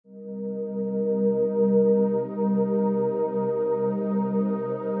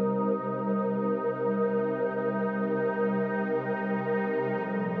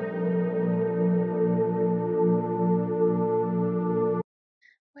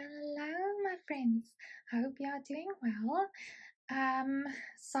friends. I hope you are doing well.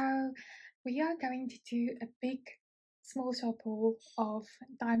 So we are going to do a big small shop haul of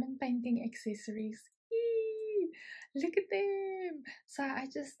diamond painting accessories. Yee! Look at them. So I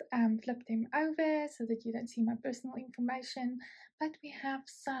just flipped them over so that you don't see my personal information, but we have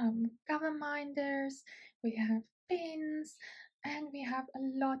some cover minders, we have pens, and we have a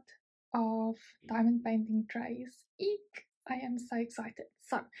lot of diamond painting trays. Eek! I am so excited.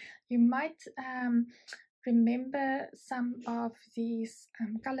 So you might remember some of these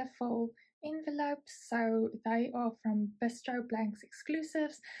colorful envelopes. So they are from Bistro Blanks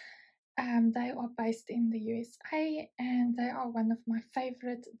Exclusives. They are based in the USA, and they are one of my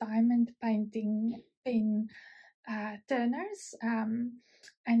favorite diamond painting pen turners.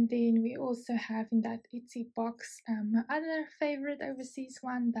 And then we also have in that Etsy box my other favorite overseas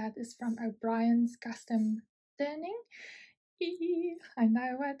one that is from Obrien's Custom Turning. I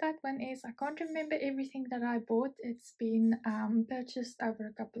know what that one is. I can't remember everything that I bought. It's been purchased over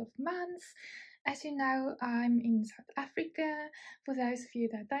a couple of months. As you know, I'm in South Africa. For those of you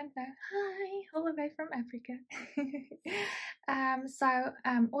that don't know, hi, all the way from Africa.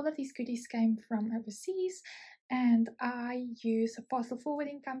 All of these goodies came from overseas, and I use a parcel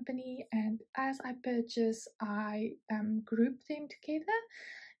forwarding company, and as I purchase, I group them together.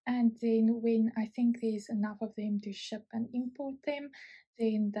 And then when I think there's enough of them to ship and import them,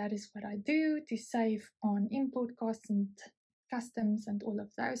 then that is what I do to save on import costs and customs and all of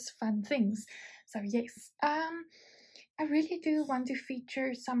those fun things. So yes, I really do want to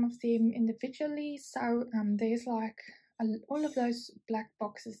feature some of them individually. So there's like all of those black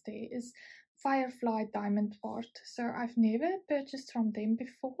boxes there is Firefly diamond art. So I've never purchased from them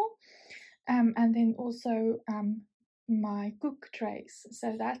before. And then also my cook trays.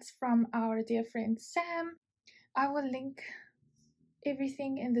 So that's from our dear friend Sam. I will link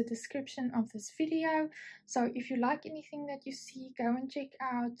everything in the description of this video. So if you like anything that you see, go and check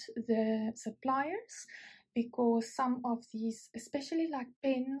out the suppliers, because some of these, especially like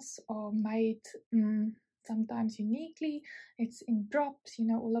pens, are made sometimes uniquely. It's in drops, you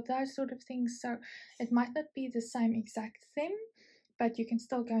know, all of those sort of things. So it might not be the same exact thing, but you can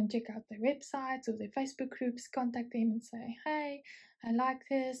still go and check out their websites or their Facebook groups, contact them and say, hey, I like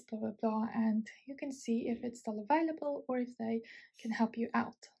this, blah, blah, blah. And you can see if it's still available or if they can help you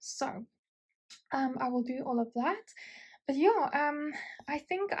out. So I will do all of that. But yeah, I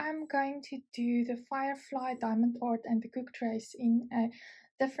think I'm going to do the Firefly diamond art and the cook trays in a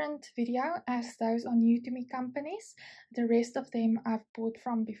different video, as those are new to me companies. The rest of them I've bought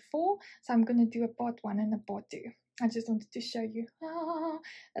from before. So I'm going to do a part 1 and a part 2. I just wanted to show you. Oh,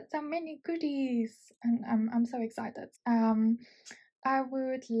 that's so many goodies, and I'm so excited. I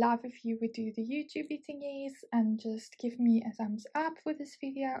would love if you would do the YouTube thingies and just give me a thumbs up for this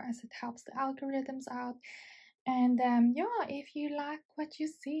video, as it helps the algorithms out. And yeah, if you like what you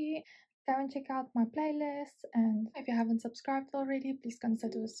see, go and check out my playlist. And if you haven't subscribed already, please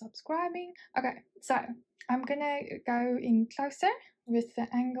consider subscribing. Okay, so I'm gonna go in closer with the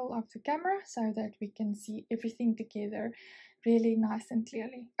angle of the camera so that we can see everything together really nice and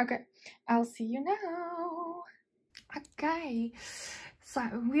clearly. Okay, I'll see you now. Okay, so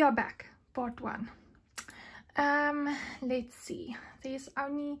we are back, part 1. Let's see, there's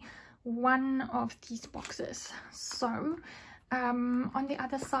only one of these boxes. So on the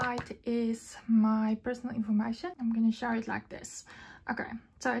other side is my personal information. I'm going to show it like this. Okay,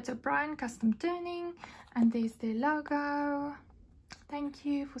 so it's Obrien Custom Turning, and there's their logo. Thank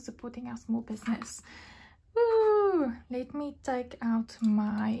you for supporting our small business. Woo! Let me take out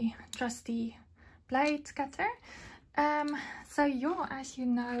my trusty blade cutter. So yeah, as you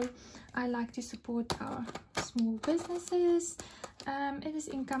know, I like to support our small businesses. It is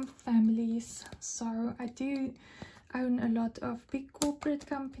income for families, so I do own a lot of big corporate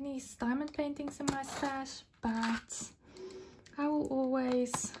companies, diamond paintings in my stash, but I will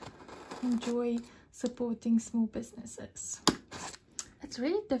always enjoy supporting small businesses. It's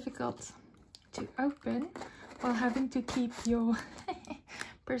really difficult to open while having to keep your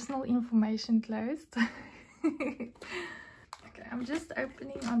personal information closed. Okay, I'm just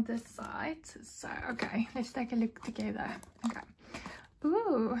opening on this side. So okay, let's take a look together. Okay.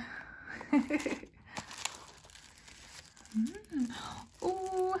 Ooh.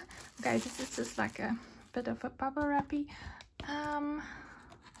 Ooh. Okay, this is just like a bit of a bubble wrappy. Oh,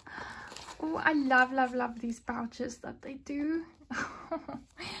 I love these pouches that they do.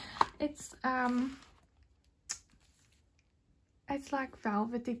 It's like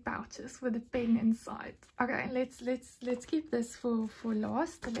velvety pouches with a pen inside. Okay, let's keep this for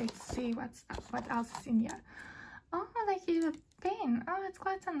last. Let's see what else is in here. Oh, they give a pen. Oh, it's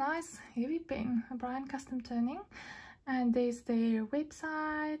quite a nice heavy pen, Obrien Custom Turning. And there's their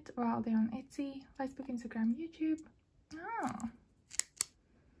website. Well, they're on Etsy, Facebook, Instagram, YouTube. Oh,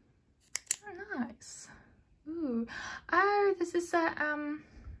 nice. Ooh, oh, this is a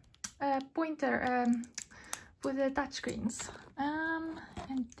pointer for the touchscreens.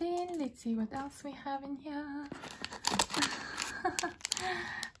 And then let's see what else we have in here.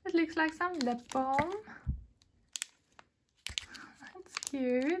 It looks like some lip balm. That's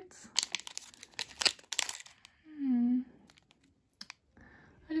cute. Oh,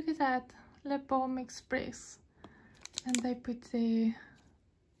 look at that, Lip Balm Express. And they put the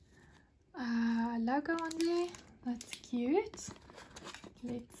logo on there. That's cute.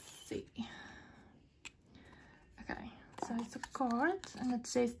 Let's see. Okay, so it's a card and it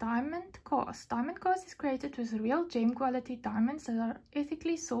says Diamond Cast. Diamond Cast is created with real gem quality diamonds that are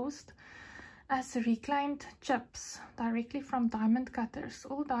ethically sourced as reclaimed chips directly from diamond cutters.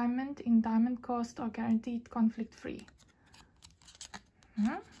 All diamond in Diamond Cast are guaranteed conflict free.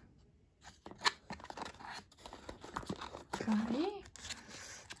 Okay.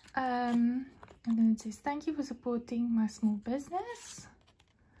 And then it says, thank you for supporting my small business.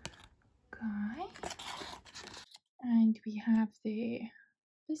 Okay. And we have the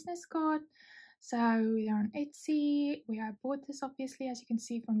business card. So they're on Etsy. I bought this obviously, as you can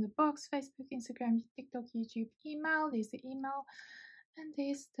see from the box. Facebook, Instagram, TikTok, YouTube, email. There's the email. And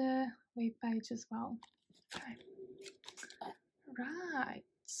there's the web page as well. Okay. Right.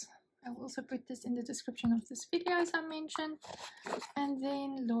 I will also put this in the description of this video, as I mentioned. And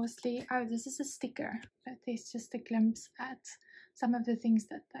then lastly, oh, this is a sticker, but there's just a glimpse at some of the things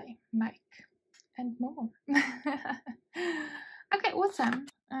that they make and more. Okay, awesome.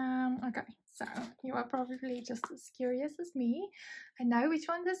 Okay, so you are probably just as curious as me. I know which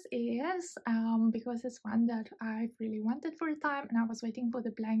one this is, because it's one that I've really wanted for a time, and I was waiting for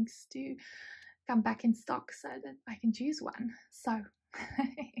the blanks to come back in stock so that I can choose one. So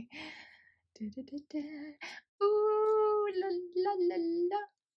ooh, la la la la.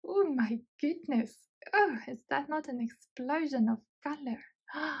 Oh my goodness. Oh, is that not an explosion of color?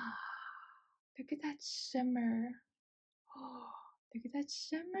 Look at that shimmer. Oh, look at that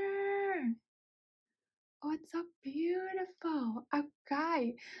shimmer. Oh, it's so beautiful.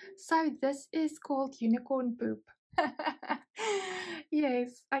 Okay, so this is called unicorn poop.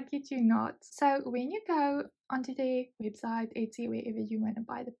 Yes, I kid you not. So when you go onto their website, Etsy, wherever you want to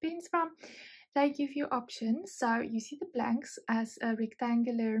buy the pens from, they give you options. So you see the blanks as a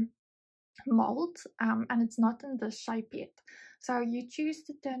rectangular mold, and it's not in the shape yet. So you choose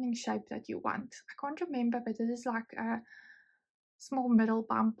the turning shape that you want. I can't remember, but this is like a small middle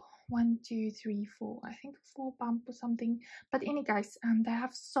bump. 1, 2, 3, 4. I think 4 bump or something. But any case, they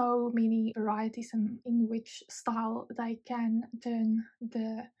have so many varieties in which style they can turn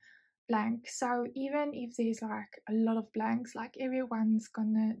the blank. So even if there's like a lot of blanks, like everyone's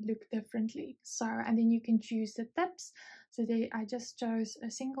gonna look differently. So, and then you can choose the tips. So there I just chose a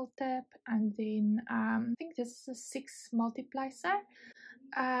single tip, and then I think this is a 6 multiplacer.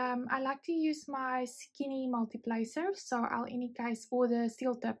 I like to use my skinny multiplacer, so I'll in any case order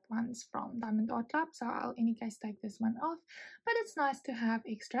steel tip ones from Diamond Art Club, so I'll in any case take this one off, but it's nice to have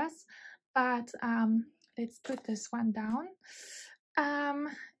extras. But let's put this one down.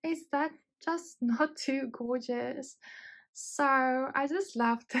 Is that just not too gorgeous? So I just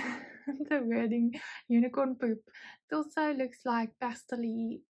loved the wording unicorn poop. It also looks like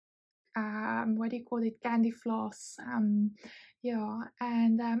pastel-y, what do you call it, candy floss. Yeah,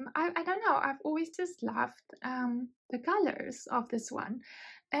 and I don't know, I've always just loved the colors of this one,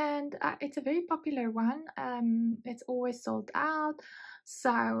 and it's a very popular one. It's always sold out.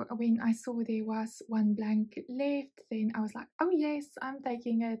 So when I saw there was one blank left, then I was like, oh yes, I'm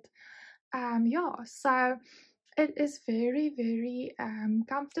taking it. Yeah, so it is very, very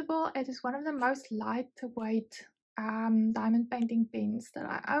comfortable. It is one of the most lightweight diamond painting pens that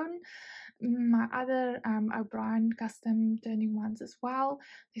I own. My other Obrien custom turning ones as well,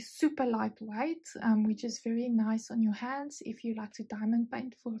 they're super lightweight, which is very nice on your hands if you like to diamond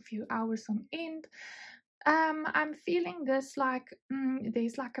paint for a few hours on end. I'm feeling this like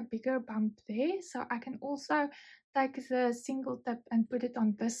there's like a bigger bump there, so I can also take the single tip and put it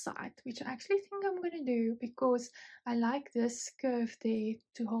on this side, which I actually think I'm going to do because I like this curve there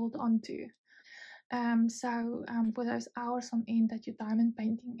to hold on to. For those hours on end that you're diamond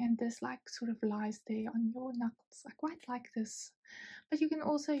painting and this like sort of lies there on your knuckles, I quite like this. But you can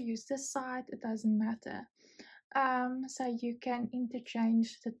also use this side, it doesn't matter. So you can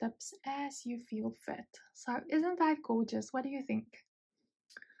interchange the tips as you feel fit. So isn't that gorgeous? What do you think?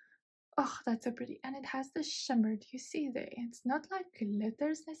 Oh, that's so pretty. And it has the shimmer. Do you see there? It's not like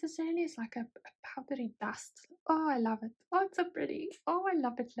glitters necessarily. It's like a powdery dust. Oh, I love it. Oh, it's so pretty. Oh, I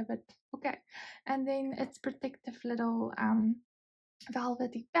love it, love it. Okay. And then it's protective little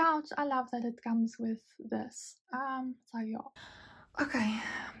velvety pouch. I love that it comes with this. So yeah. Okay,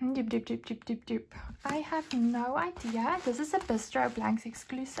 dip, dip, dip, dip, dip, dip. I have no idea. This is a Bistro Blanks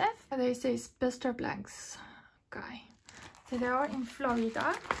exclusive. There says Bistro Blanks. Okay, so they are in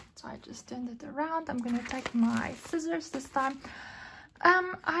Florida. So I just turned it around. I'm gonna take my scissors this time.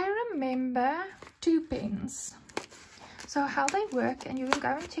 I remember 2 pens. So how they work, and you can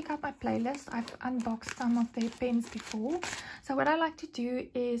go and check out my playlist. I've unboxed some of their pens before. So what I like to do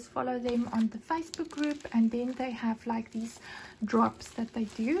is follow them on the Facebook group, and then they have like these drops that they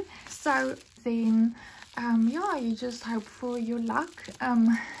do. So then yeah, you just hope for your luck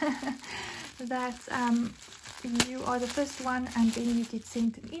that you are the first one, and then you get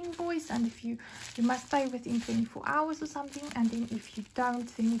sent an invoice, and if you must pay within 24 hours or something, and then if you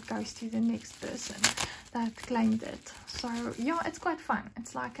don't, then it goes to the next person that claimed it. So yeah, it's quite fun.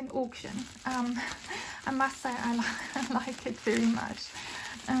 It's like an auction. I must say I like it very much.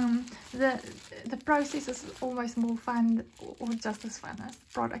 The process is almost more fun, or just as fun as the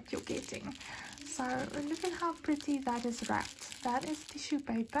product you're getting. So look at how pretty that is wrapped. That is tissue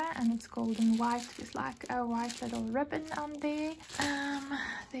paper, and it's golden white with like a white little ribbon on there.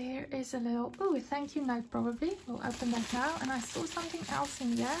 There is a little thank you note probably. We'll open that now. And I saw something else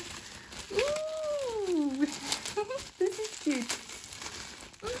in here. Ooh, this is cute.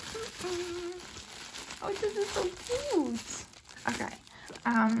 Oh, this is so cute. Okay.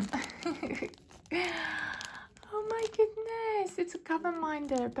 Oh my goodness, it's a cover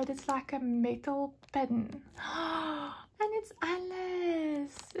minder, but it's like a metal pen. And it's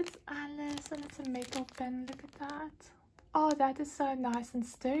Alice. It's Alice, and it's a metal pen. Look at that. Oh, that is so nice and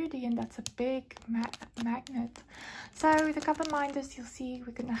sturdy, and that's a big magnet. So the cover minders, you'll see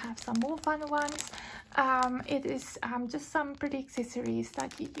we're gonna have some more fun ones. It is just some pretty accessories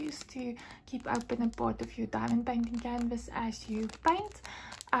that you use to keep open a part of your diamond painting canvas as you paint.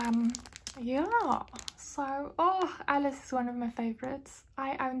 Yeah, so Alice is one of my favorites.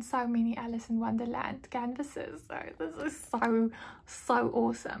 I own so many Alice in Wonderland canvases, so this is so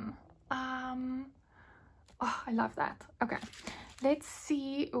awesome. Oh, I love that. Okay, let's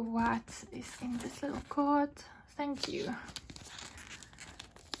see what is in this little card. Thank you.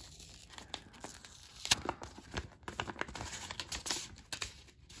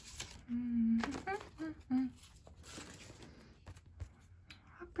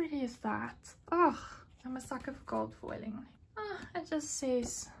 How pretty is that? Oh, I'm a sucker for gold foiling. It just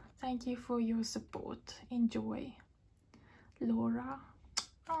says, thank you for your support. Enjoy. Laura.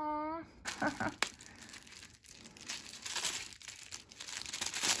 Oh.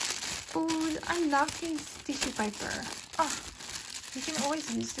 Oh, I love this tissue paper. Oh, you can always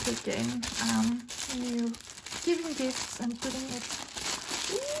use it again when you giving gifts and putting it.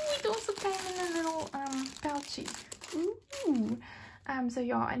 Ooh, it also came in a little pouchy. Ooh. So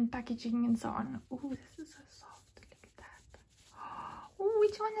yeah, and packaging and so on. Ooh, this is so soft. Look at that. Ooh,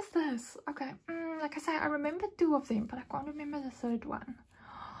 which one is this? Okay, like I say, I remember 2 of them, but I can't remember the 3rd one.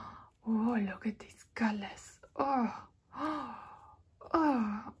 Oh, look at these colors. Oh,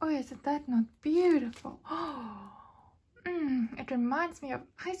 isn't that not beautiful? It reminds me of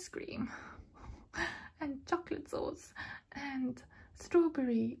ice cream and chocolate sauce and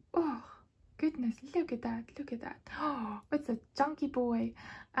strawberry. Oh goodness, look at that, look at that. Oh, it's a chunky boy.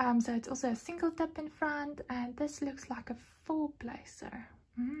 So it's also a single tip in front, and this looks like a 4-placer.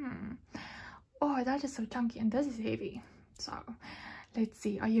 Oh, that is so chunky, and this is heavy. So let's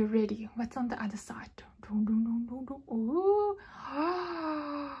see, are you ready? What's on the other side? Ooh.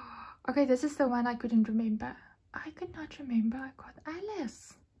 Okay, this is the one I couldn't remember. I could not remember I got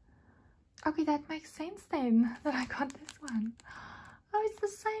Alice. Okay, that makes sense then that I got this one. Oh, it's the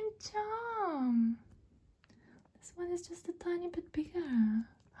same charm. This one is just a tiny bit bigger.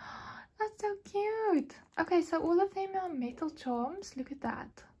 That's so cute. Okay, so all of them are metal charms. Look at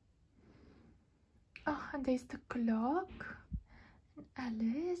that. Oh, and there's the clock. And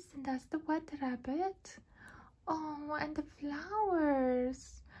Alice. And that's the white rabbit. Oh, and the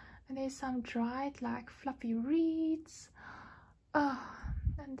flowers. And there's some dried like fluffy reeds. Oh,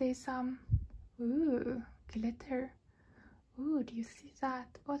 and there's some glitter. Ooh, do you see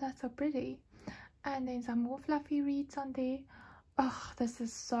that? Oh, that's so pretty. And then some more fluffy reeds on there. Oh, this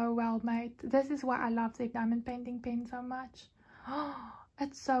is so well made. This is why I love the diamond painting pen so much. Oh,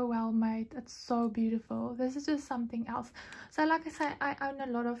 it's so well made. It's so beautiful. This is just something else. So like I say, I own a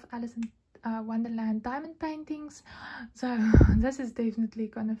lot of Alice Wonderland diamond paintings. So this is definitely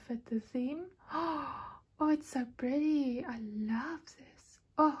gonna fit the theme. Oh, it's so pretty. I love this.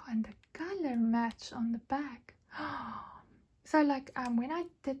 Oh, and the color match on the back. So like when I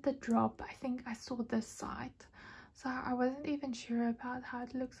did the drop, I think I saw this side, so I wasn't even sure about how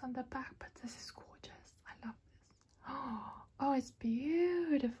it looks on the back, but this is gorgeous. I love this. Oh, it's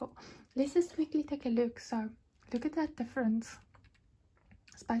beautiful. Let's just quickly take a look. So look at that difference.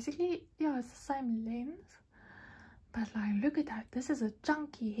 It's basically, yeah, it's the same length, but like look at that. This is a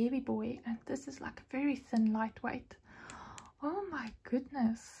chunky heavy boy, and this is like a very thin lightweight. Oh my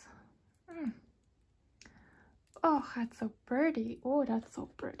goodness. Oh, that's so pretty. Oh, that's so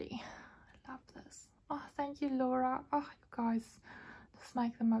pretty. I love this. Oh, thank you, Laura. Oh, you guys just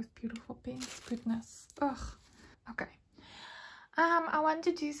make the most beautiful pins. Goodness. Ugh. Okay. I want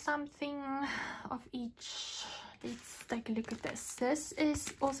to do something of each. Let's take a look at this. This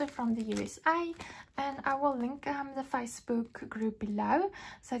is also from the USA, and I will link the Facebook group below.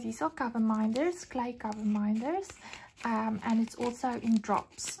 So these are cover minders, clay cover minders, and it's also in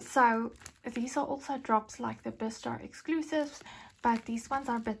drops. So these are also drops like the Bistro exclusives, but these ones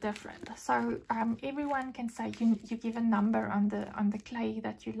are a bit different. So everyone can say you give a number on the clay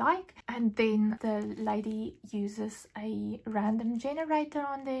that you like, and then the lady uses a random generator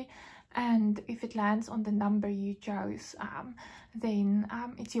on there, and if it lands on the number you chose, then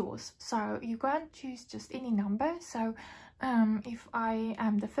it's yours. So you can't choose just any number. So if I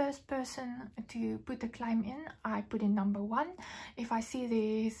am the first person to put a claim in, I put in number 1. If I see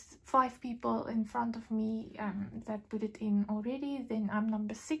there's 5 people in front of me that put it in already, then I'm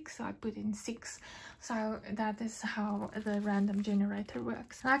number 6, so I put in 6. So that is how the random generator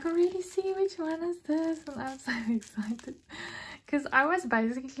works. And I can really see which one is this, and I'm so excited because I was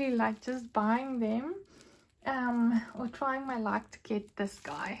basically like just buying them or trying my luck to get this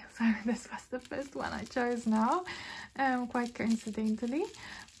guy. So this was the first one I chose now, quite coincidentally,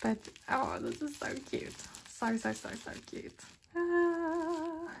 but oh, this is so cute. So cute.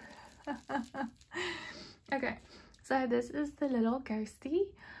 Okay, so this is the little ghosty.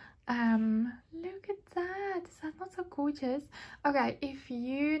 Look at that. Is that not so gorgeous? Okay, if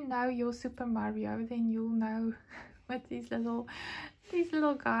you know your Super Mario, then you'll know what these little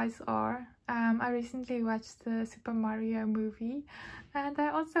guys are. I recently watched the Super Mario movie, and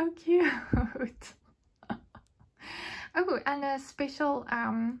they're all so cute. Oh, and a special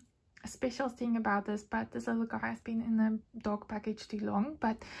thing about this, but this little guy has been in a dog package too long,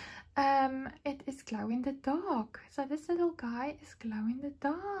 but it is glow in the dark. So this little guy is glow in the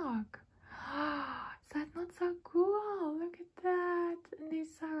dark. Is that not so cool? Look at that. And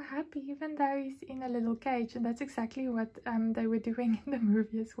he's so happy, even though he's in a little cage. And that's exactly what they were doing in the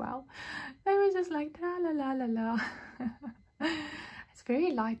movie as well. They were just like la la la la la. It's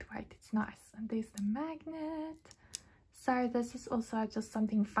very lightweight. It's nice. And there's the magnet. So this is also just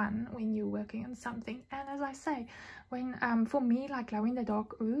something fun when you're working on something. And as I say, when for me, like glow in the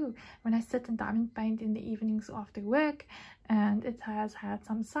dark, when I sit and diamond paint in the evenings after work, and it has had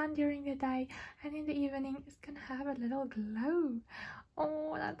some sun during the day, and in the evening it's gonna have a little glow.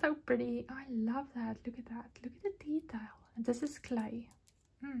 Oh, that's so pretty. I love that. Look at that. Look at the detail. And this is clay.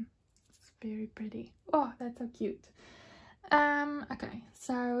 It's very pretty. Oh, that's so cute. Okay,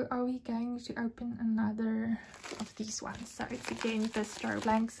 so are we going to open another of these ones? So it's again Bistro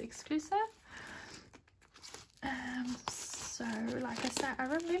Blanks exclusive. So like I said, I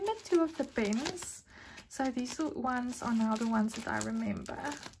remember 2 of the pens, so these ones are now the ones that I remember,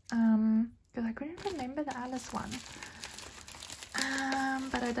 because I couldn't remember the Alice one,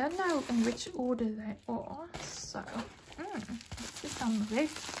 but I don't know in which order they are. So this is some red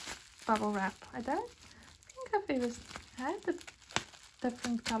bubble wrap. I don't think I've ever had a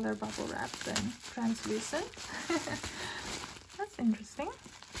different color bubble wrap than translucent. That's interesting.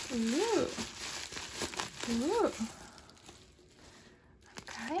 Ooh.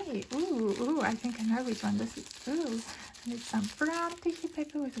 Okay. Ooh, I think I know which one this is. Ooh. And it's some brown tissue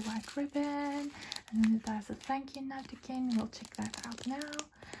paper with a white ribbon, and then it has a thank you note again. We'll check that out now.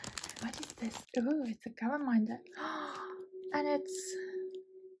 And what is this? Oh, it's a cover minder. And it's,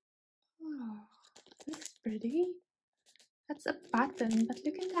 oh, this is pretty. That's a button, but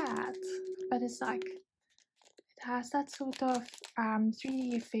look at that. But it's like, it has that sort of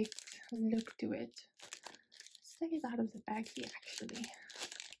 3D effect look to it. Let's take it out of the bag here, actually.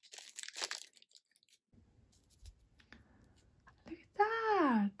 Look at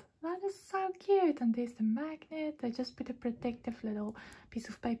that. That is so cute. And there's the magnet. They just put a protective little piece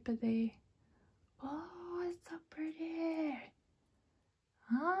of paper there. Oh, it's so pretty.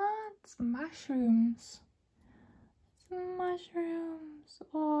 Ah, it's mushrooms. mushrooms.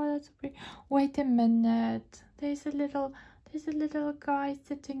 Oh, that's pretty. Wait a minute. There's a little guy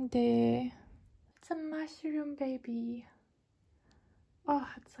sitting there. It's a mushroom baby. Oh,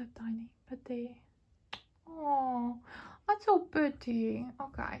 it's so tiny, but there. Oh, that's so pretty.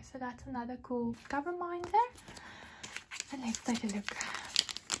 Okay, so that's another cool cover minder. And let's take a look.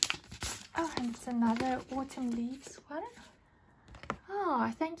 Oh, and it's another autumn leaves one.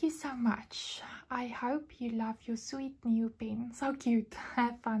 Oh, thank you so much. I hope you love your sweet new pen. So cute.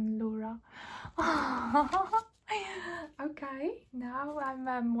 Have fun, Laura. Okay, now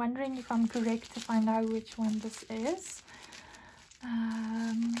I'm wondering if I'm correct, if I know which one this is.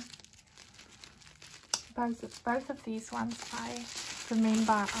 Both of these ones I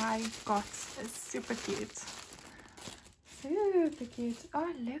remember I got. Is super cute. Super cute.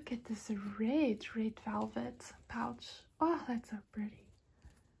 Oh, look at this red velvet pouch. Oh, that's so pretty.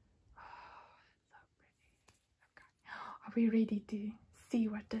 Oh, so pretty. Okay. Are we ready to see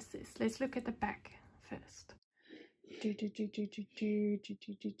what this is? Let's look at the back first.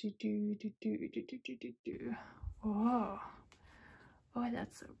 Oh, oh,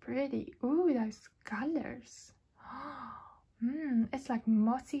 that's so pretty. Oh, those colors. It's like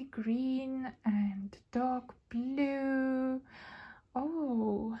mossy green and dark blue.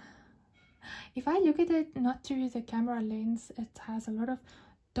 Oh, if I look at it not through the camera lens, it has a lot of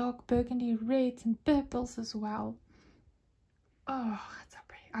dark burgundy reds and purples as well. Oh, that's so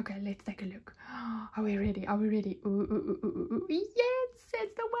pretty. Okay, let's take a look. Are we ready? Are we ready? Ooh, ooh, ooh, ooh, ooh. Yes,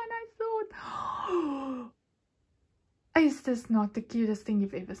 it's the one I thought. Is this not the cutest thing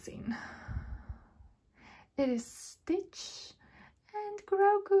you've ever seen? It is Stitch and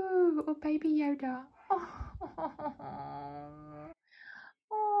Grogu, or Baby Yoda.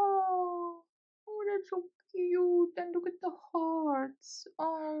 Oh, that's so cute. And look at the hearts.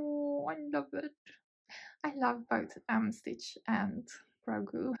 Oh, I love it. I love both Stitch and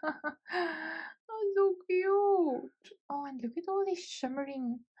Grogu. Oh, so cute. Oh, and look at all these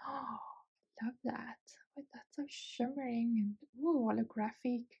shimmering. Oh, love that. But that's so shimmering and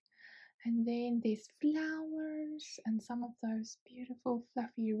holographic. And then there's flowers and some of those beautiful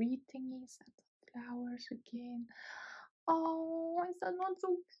fluffy reed thingies and flowers again. Oh, is that not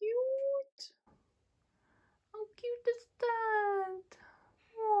so cute? How cute is that?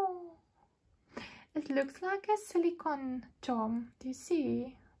 Oh. It looks like a silicone charm. Do you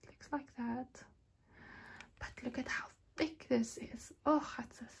see? It looks like that. But look at how thick this is. Oh,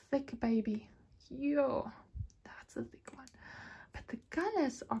 that's a thick baby. Yo, that's a thick one. But the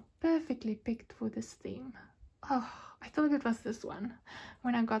colors are perfectly picked for this theme. Oh, I thought it was this one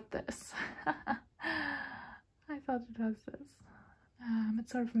when I got this. I thought it was this. It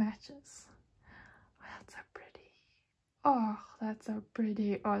sort of matches. Oh, that's so pretty. Oh, that's so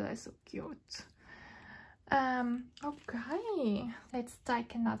pretty. Oh, that's so cute. Okay, let's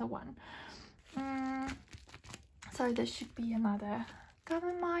take another one. So this should be another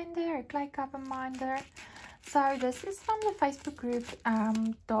cover minder, a clay cover minder. So this is from the Facebook group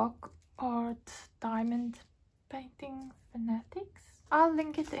Dark Art Diamond Painting Fanatics. I'll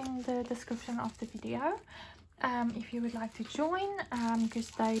link it in the description of the video if you would like to join, because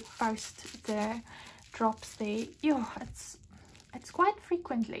they post the drops there. Yeah, it's quite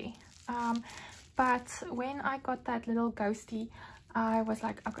frequently. But when I got that little ghosty, I was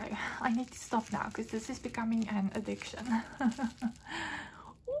like, okay, I need to stop now because this is becoming an addiction.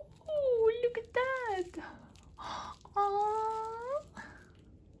 Ooh, look at that. Oh,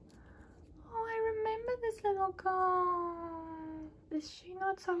 I remember this little girl. Is she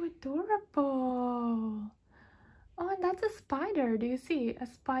not so adorable? Oh, and that's a spider. Do you see a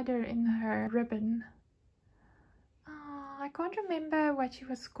spider in her ribbon? Oh, I can't remember what she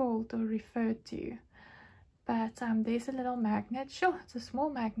was called or referred to. But there's a little magnet. Sure, it's a small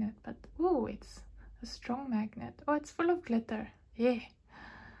magnet, but oh, it's a strong magnet. Oh, it's full of glitter. Yeah.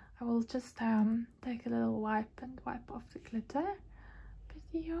 I will just take a little wipe and wipe off the glitter. But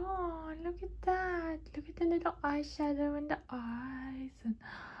yeah, look at that. Look at the little eyeshadow and the eyes and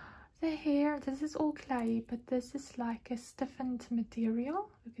the hair. This is all clay, but this is like a stiffened material.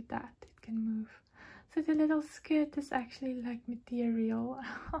 Look at that. It can move. So the little skirt is actually like material.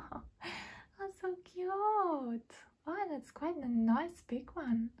 Oh, so cute. Oh, and it's quite a nice big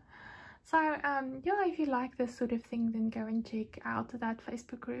one. So yeah, if you like this sort of thing, then go and check out that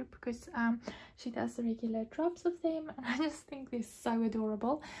Facebook group, because she does the regular drops of them, and I just think they're so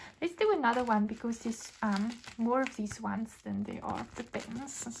adorable. Let's do another one, because there's more of these ones than there are of the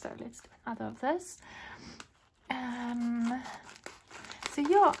pens. So let's do another of this. So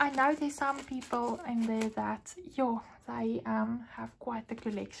yeah, I know there's some people in there that, yeah, they have quite a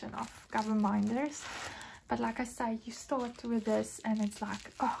collection of cover minders. But like I say, you start with this and it's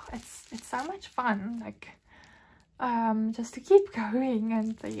like, oh, it's so much fun, like just to keep going.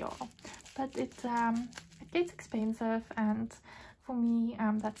 And yeah, but it gets expensive, and for me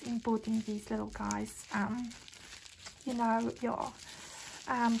that's importing these little guys, you know. Yeah,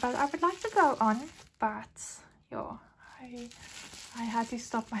 but I would like to go on, but yeah, I had to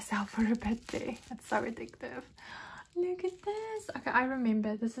stop myself for a bit there. It's so addictive. Look at this. Okay, I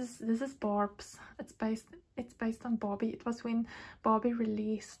remember this is Barb's. It's based on Barbie. It was when Barbie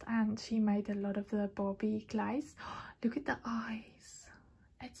released and she made a lot of the Barbie glaze. Look at the eyes.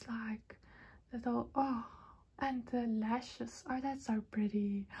 It's like little, oh, and the lashes. Oh, that's so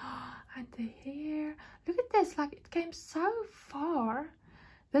pretty. And the hair. Look at this. Like, it came so far.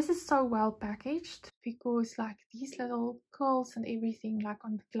 This is so well packaged, because like these little curls and everything, like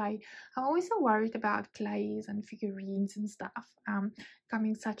on the clay, I'm always so worried about clays and figurines and stuff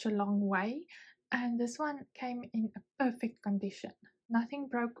coming such a long way. And this one came in a perfect condition. Nothing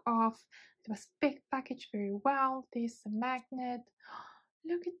broke off. It was packaged very well. There's a magnet.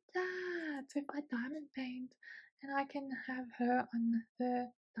 Look at that. So if I diamond paint, and I can have her on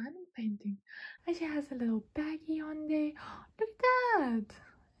the diamond painting. And she has a little baggie on there. Look at that.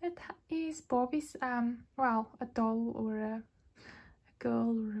 It is Barbie's, well, a doll or a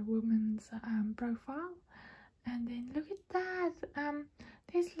girl or a woman's profile. And then look at that.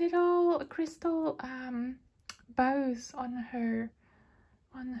 There's little crystal bows on her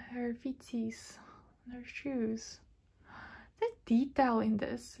feeties, on her shoes. The detail in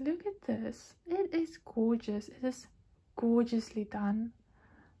this, look at this. It is gorgeous. It is gorgeously done.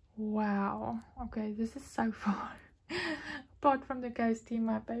 Wow. Okay, this is so far. Apart from the ghostie,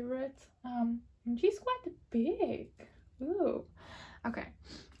 my favorite. And she's quite big. Ooh. Okay,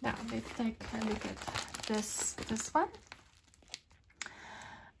 now let's take a look at this one.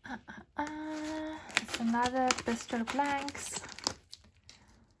 It's another Bistro blanks.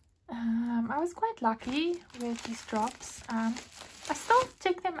 I was quite lucky with these drops. I still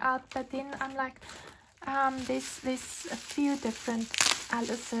check them out, but then I'm like, there's a few different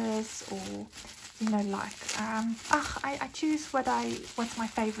Alice's, or you know, like I choose what's my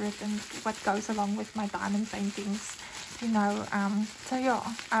favorite and what goes along with my diamond paintings, you know. So yeah,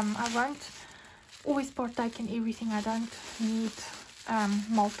 I won't always partake in everything. I don't need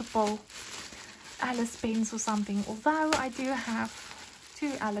multiple Alice pens or something, although I do have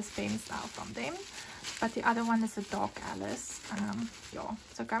 2 Alice pens now from them, but the other one is a dark Alice. Yeah,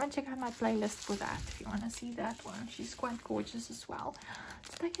 so go and check out my playlist for that if you want to see that one. She's quite gorgeous as well.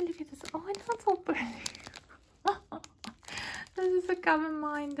 Let's take a look at this. Oh, it's not so pretty. This is a cover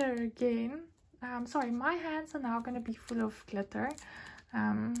minder again. Sorry, my hands are now going to be full of glitter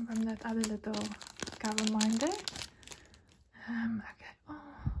from that other little cover minder. Okay.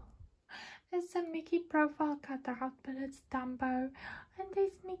 Oh, it's a Mickey profile cutout, but it's Dumbo, and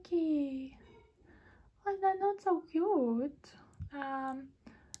there's Mickey. Oh, they're not so cute.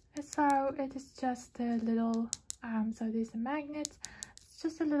 So it is just a little, so there's a magnet. It's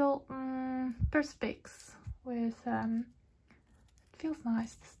just a little perspex with, it feels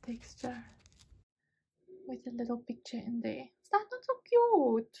nice, this texture, with a little picture in there. Is that not so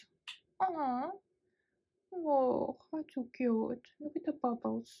cute? Oh, that's so cute. Look at the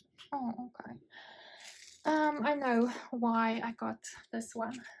bubbles. Oh, okay. I know why I got this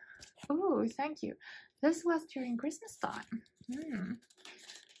one. Oh, thank you. This was during Christmas time.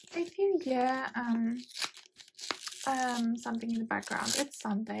 If you hear something in the background, it's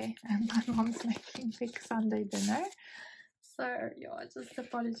Sunday and my mom's making big Sunday dinner. So yeah, just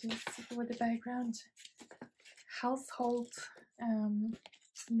apologies for the background household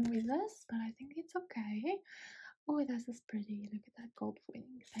noises, but I think it's okay. Oh, this is pretty. Look at that gold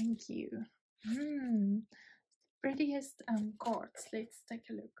foiling. Thank you. Prettiest cards. Let's take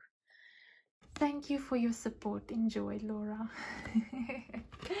a look. Thank you for your support. Enjoy, Laura.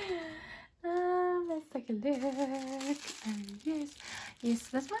 Let's take a look. Yes,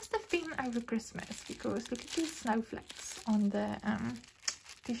 this must have been over Christmas, because look at these snowflakes on the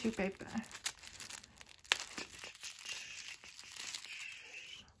tissue paper.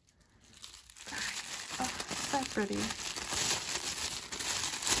 Oh, so pretty.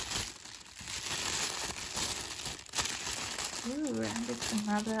 Ooh, and it's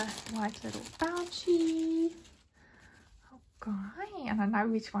another white little pouchy. Okay, and I know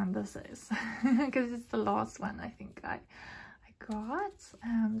which one this is because it's the last one I think I got. So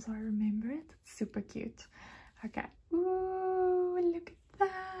I remember it. It's super cute. Okay. Ooh, look at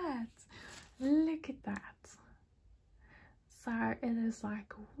that. Look at that. So it is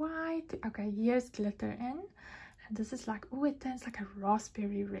like white. Okay, here's glitter in. And this is like, oh, it turns like a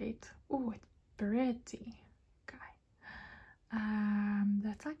raspberry red. Oh, it's pretty. Okay.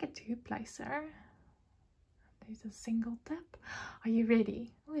 That's like a two-placer. There's a single tip. Are you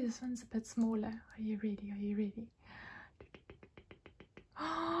ready? Oh, this one's a bit smaller. Are you ready? Are you ready?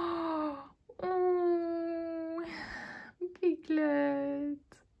 Oh, Piglet.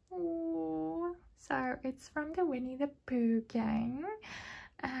 Oh, so it's from the Winnie the Pooh gang.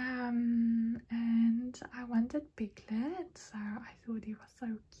 And I wanted Piglet, so I thought he was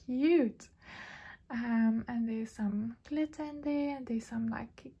so cute. And there's some glitter in there, and there's some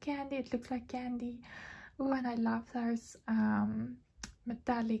like candy. It looks like candy. Oh, and I love those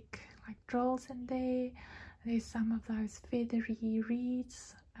metallic like drills in there. There's some of those feathery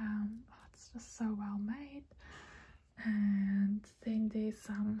reeds. Oh, it's just so well made. And then there's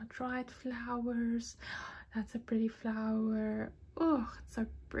some dried flowers. That's a pretty flower. Oh, it's so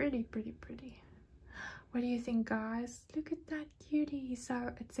pretty, pretty, pretty. What do you think, guys? Look at that cutie.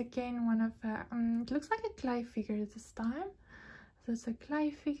 So it's again one of it looks like a clay figure this time. So it's a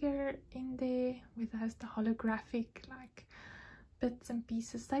clay figure in there with the holographic like bits and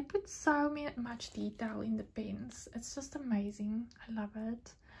pieces. They put so much detail in the pens. It's just amazing. I love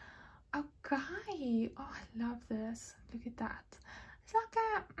it. Okay. Oh, I love this. Look at that. It's like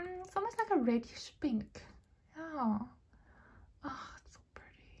a it's almost like a reddish pink. Yeah. Oh, it's so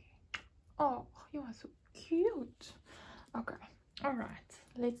pretty. Oh, you are so cute. Okay. All right,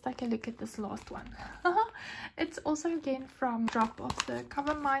 let's take a look at this last one. It's also again from drop of the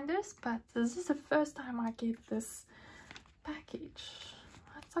coverminders, but this is the first time I get this package.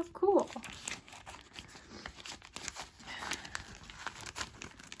 That's so cool.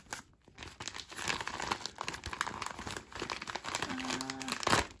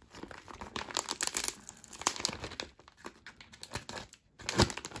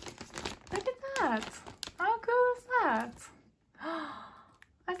 Look at that. How cool is that?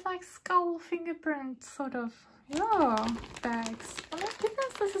 It's like skull fingerprint sort of, yeah, bags. Oh my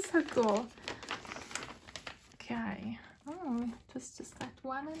goodness, this is so cool. Okay. Oh, just that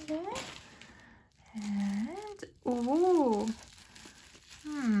one in there. And oh,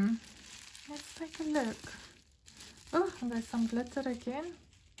 let's take a look. Oh, there's some glitter again.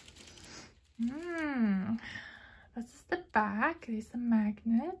 This is the back. There's the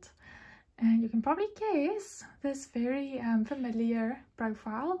magnet, and you can probably guess this very familiar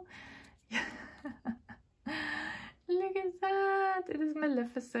profile. Look at that. It is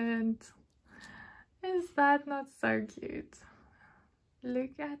Maleficent. Is that not so cute?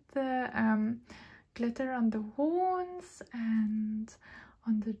 Look at the glitter on the horns and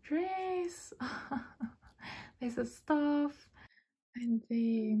on the dress. There's a staff, and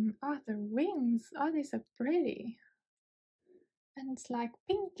then the wings. Oh, they're so pretty, and it's like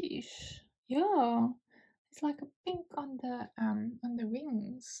pinkish. Yeah, it's like a pink on the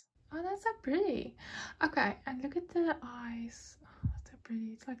wings. Oh, that's so pretty. Okay, and look at the eyes. Oh, that's so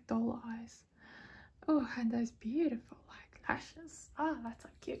pretty. It's like doll eyes. Oh, and those beautiful like lashes. Oh, that's so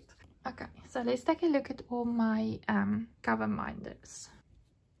cute. Okay, so let's take a look at all my coverminders.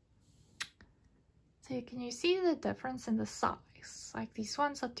 So can you see the difference in the size? Like these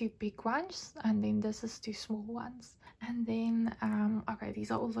ones are two big ones, and then this is two small ones. And then okay,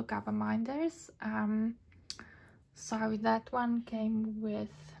 these are all the coverminders. So that one came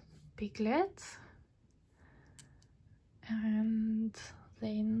with Piglet, and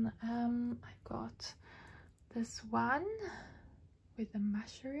then I got this one with the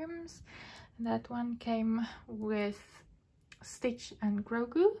mushrooms, and that one came with Stitch and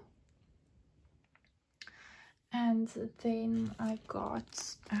Grogu. And then I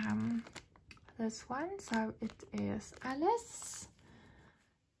got this one, so it is Alice,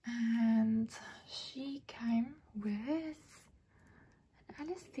 and she came with an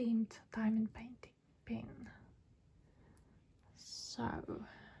Alice themed diamond painting pen. So let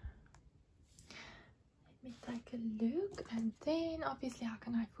me take a look, and then obviously how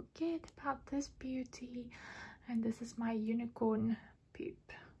can I forget about this beauty, and this is my unicorn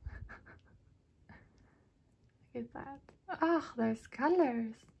poop. Look at that. Ah, those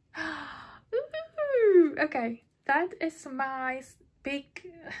colors. Ooh, okay, that is my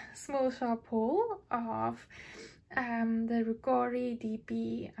big small shop haul of the Rokkari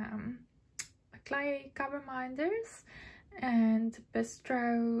DP clay coverminders and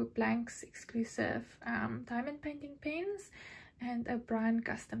Bistro blanks exclusive diamond painting pens and Obrien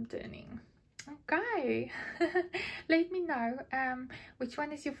custom turning. Okay. Let me know which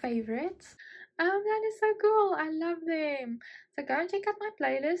one is your favorite. That is so cool. I love them. So go and check out my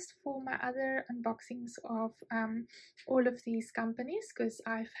playlist for my other unboxings of all of these companies, because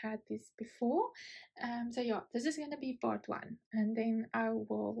I've had this before. So yeah, this is going to be part 1, and then I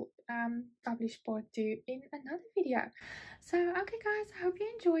will establish part 2 in another video. So okay guys, I hope you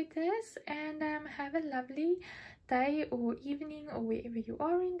enjoyed this, and have a lovely day or evening or wherever you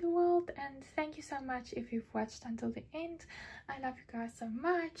are in the world, and thank you so much if you've watched until the end. I love you guys so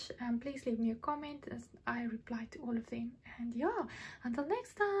much. Please leave me a comment as I reply to all of them, and yeah, until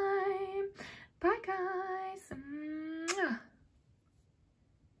next time, bye guys. Mwah.